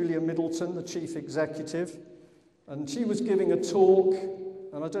lady, Julia Middleton, the Chief Executive. And she was giving a talk,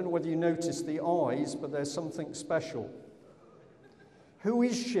 and I don't know whether you noticed the eyes, but there's something special. Who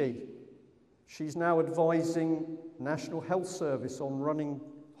is she? She's now advising National Health Service on running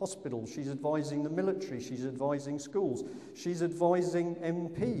hospitals. She's advising the military. She's advising schools. She's advising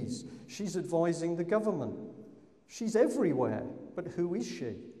MPs. She's advising the government. She's everywhere. But who is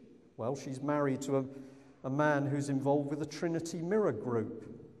she? Well, she's married to a man who's involved with the Trinity Mirror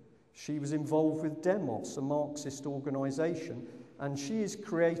Group. She was involved with Demos, a Marxist organisation, and she is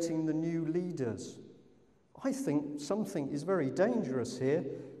creating the new leaders. I think something is very dangerous here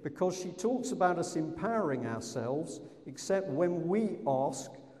because she talks about us empowering ourselves, except when we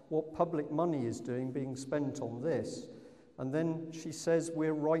ask what public money is being spent on this. And then she says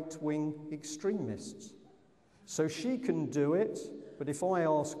we're right-wing extremists. So she can do it, but if I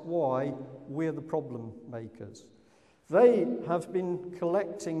ask why, we're the problem makers. They have been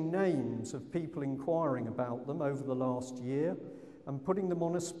collecting names of people inquiring about them over the last year and putting them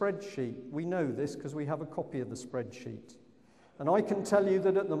on a spreadsheet. We know this because we have a copy of the spreadsheet. And I can tell you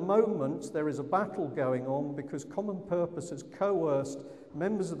that at the moment there is a battle going on because Common Purpose has coerced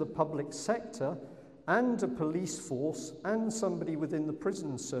members of the public sector and a police force and somebody within the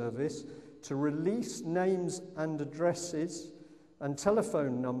prison service to release names and addresses and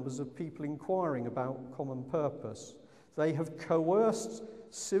telephone numbers of people inquiring about Common Purpose. They have coerced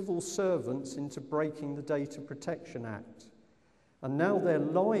civil servants into breaking the Data Protection Act. And now they're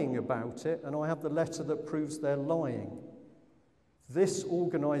lying about it, and I have the letter that proves they're lying. This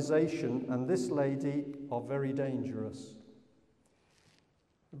organisation and this lady are very dangerous.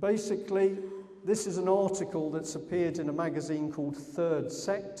 Basically, this is an article that's appeared in a magazine called Third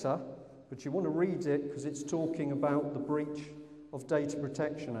Sector, but you want to read it because it's talking about the breach of Data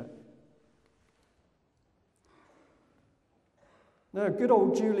Protection Act. Now, good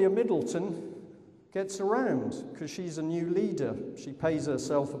old Julia Middleton gets around because she's a new leader. She pays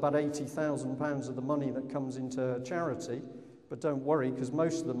herself about £80,000 of the money that comes into her charity, but don't worry because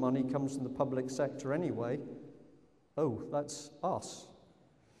most of the money comes from the public sector anyway. Oh, that's us.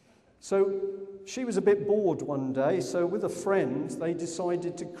 So she was a bit bored one day, so with a friend they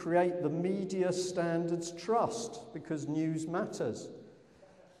decided to create the Media Standards Trust because news matters.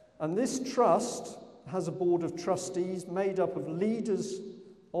 And this trust has a board of trustees made up of leaders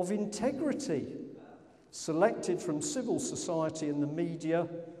of integrity, selected from civil society and the media,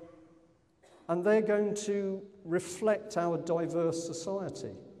 and they're going to reflect our diverse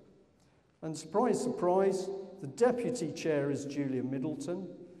society. And surprise, surprise, the deputy chair is Julia Middleton.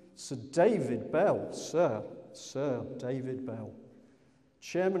 Sir David Bell, Sir David Bell,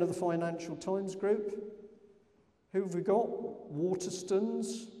 chairman of the Financial Times Group. Who have we got?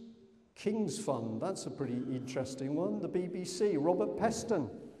 Waterstones, King's Fund, that's a pretty interesting one. The BBC, Robert Peston.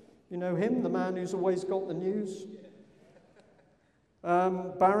 You know him, the man who's always got the news?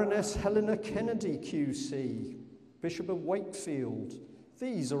 Baroness Helena Kennedy QC, Bishop of Wakefield.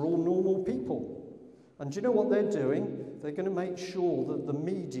 These are all normal people. And do you know what they're doing? They're going to make sure that the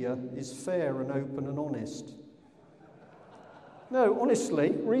media is fair and open and honest. No,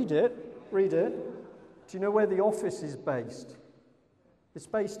 honestly, read it. Do you know where the office is based? It's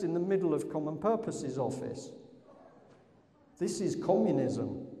based in the middle of Common Purpose's office. This is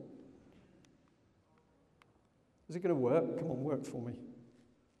communism. Is it going to work? Come on, work for me.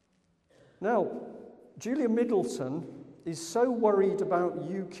 Now, Julia Middleton is so worried about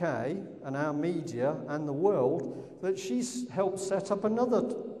UK and our media and the world that she's helped set up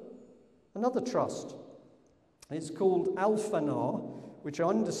another trust. It's called Al-Fanar, which I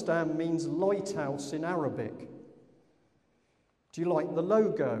understand means lighthouse in Arabic. Do you like the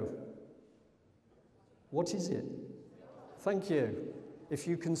logo? What is it? Thank you. If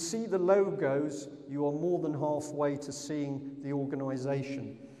you can see the logos, you are more than halfway to seeing the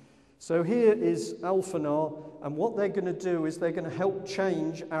organisation. So here is Al-Fanar, and what they're going to do is they're going to help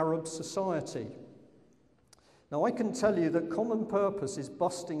change Arab society. Now, I can tell you that Common Purpose is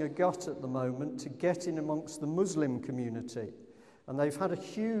busting a gut at the moment to get in amongst the Muslim community. And they've had a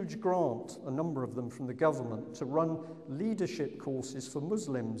huge grant, a number of them from the government, to run leadership courses for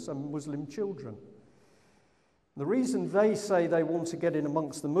Muslims and Muslim children. The reason they say they want to get in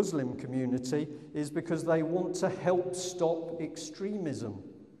amongst the Muslim community is because they want to help stop extremism.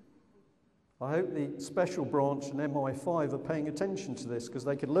 I hope the special branch and MI5 are paying attention to this because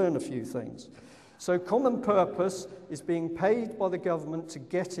they could learn a few things. So Common Purpose is being paid by the government to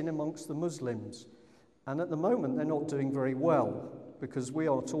get in amongst the Muslims. And at the moment, they're not doing very well because we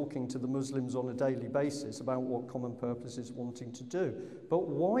are talking to the Muslims on a daily basis about what Common Purpose is wanting to do. But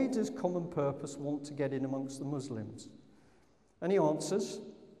why does Common Purpose want to get in amongst the Muslims? Any answers?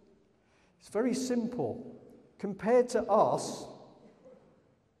 It's very simple. Compared to us,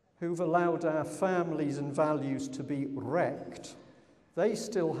 who've allowed our families and values to be wrecked, they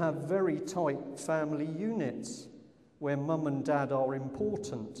still have very tight family units where mum and dad are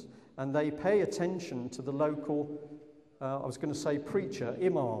important, and they pay attention to the local, preacher,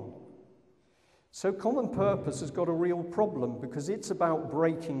 imam. So Common Purpose has got a real problem because it's about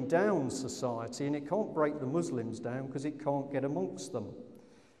breaking down society, and it can't break the Muslims down because it can't get amongst them.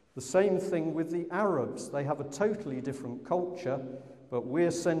 The same thing with the Arabs. They have a totally different culture, but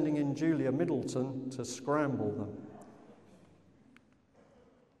we're sending in Julia Middleton to scramble them.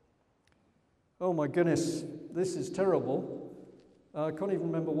 Oh my goodness, this is terrible. I can't even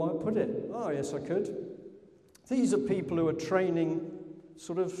remember why I put it. Oh, yes, I could. These are people who are training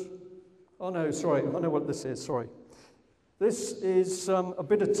I know what this is, sorry. This is a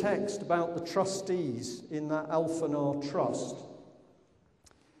bit of text about the trustees in that Al-Fanar Trust.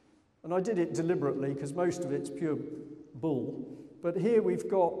 And I did it deliberately because most of it's pure bull. But here we've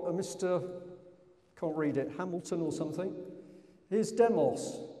got a Mr. Can't read it, Hamilton or something. Here's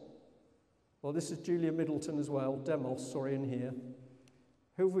Demos. Well, this is Julia Middleton as well, Demos, sorry, in here.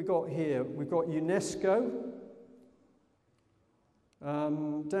 Who have we got here? We've got UNESCO.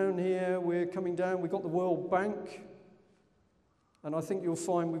 Down here, we're coming down, we've got the World Bank. And I think you'll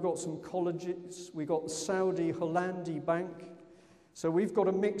find we've got some colleges. We've got the Saudi Hollandi Bank. So we've got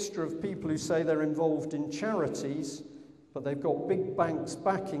a mixture of people who say they're involved in charities, but they've got big banks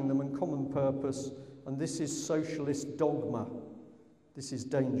backing them and Common Purpose, and this is socialist dogma. This is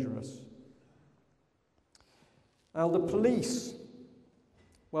dangerous. Now, the police.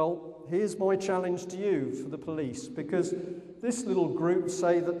 Well, here's my challenge to you for the police, because this little group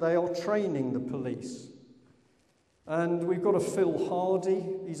say that they are training the police. And we've got a Phil Hardy.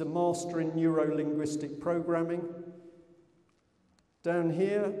 He's a master in neuro-linguistic programming. Down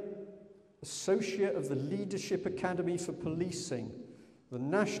here, Associate of the Leadership Academy for Policing, the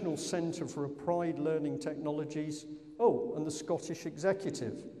National Centre for Applied Learning Technologies, and the Scottish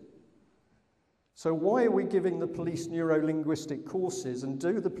Executive. So why are we giving the police neuro-linguistic courses, and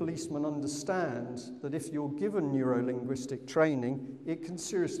do the policemen understand that if you're given neuro-linguistic training, it can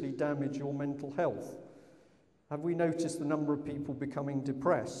seriously damage your mental health? Have we noticed the number of people becoming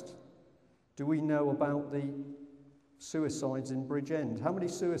depressed? Do we know about the suicides in Bridgend? How many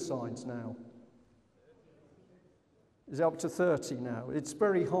suicides now? Is it up to 30 now? It's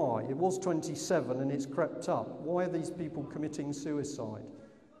very high. It was 27 and it's crept up. Why are these people committing suicide?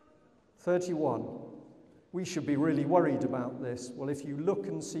 31. We should be really worried about this. Well, if you look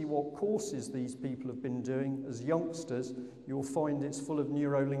and see what courses these people have been doing as youngsters, you'll find it's full of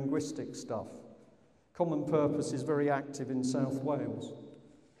neuro-linguistic stuff. Common Purpose is very active in South Wales.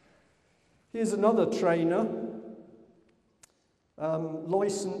 Here's another trainer,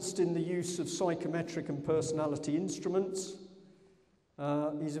 licensed in the use of psychometric and personality instruments.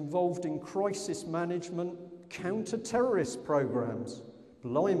 He's involved in crisis management, counter-terrorist programs.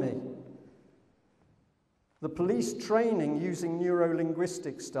 Blimey. The police training using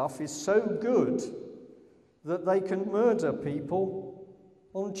neuro-linguistic stuff is so good that they can murder people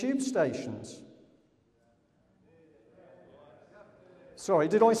on tube stations. Sorry,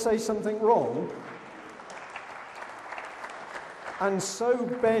 did I say something wrong? And so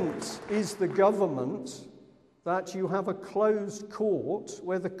bent is the government that you have a closed court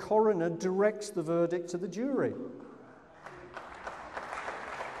where the coroner directs the verdict to the jury.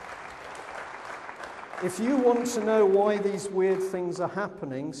 If you want to know why these weird things are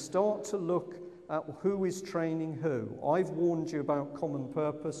happening, start to look at who is training who. I've warned you about Common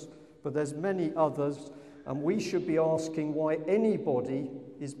Purpose, but there's many others, and we should be asking why anybody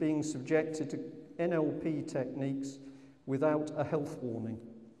is being subjected to NLP techniques without a health warning.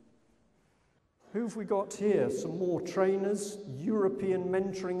 Who have we got here? Some more trainers. European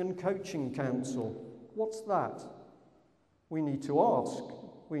Mentoring and Coaching Council. What's that? We need to ask.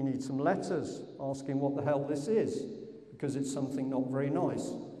 We need some letters asking what the hell this is, because it's something not very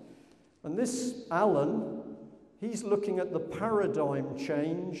nice. And this Alan, he's looking at the paradigm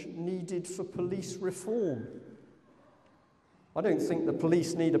change needed for police reform. I don't think the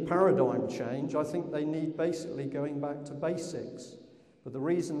police need a paradigm change. I think they need basically going back to basics. But the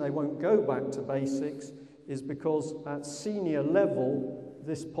reason they won't go back to basics is because at senior level,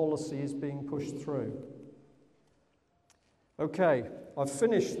 this policy is being pushed through. Okay, I've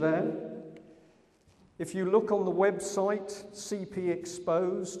finished there. If you look on the website, CP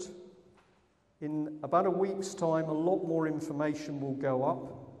Exposed, in about a week's time, a lot more information will go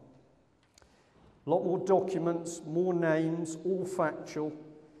up. A lot more documents, more names, all factual.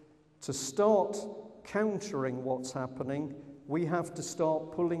 To start countering what's happening, we have to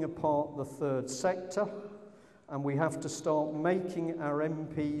start pulling apart the third sector, and we have to start making our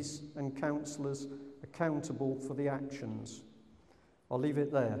MPs and councillors accountable for the actions. I'll leave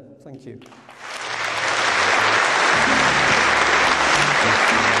it there. Thank you.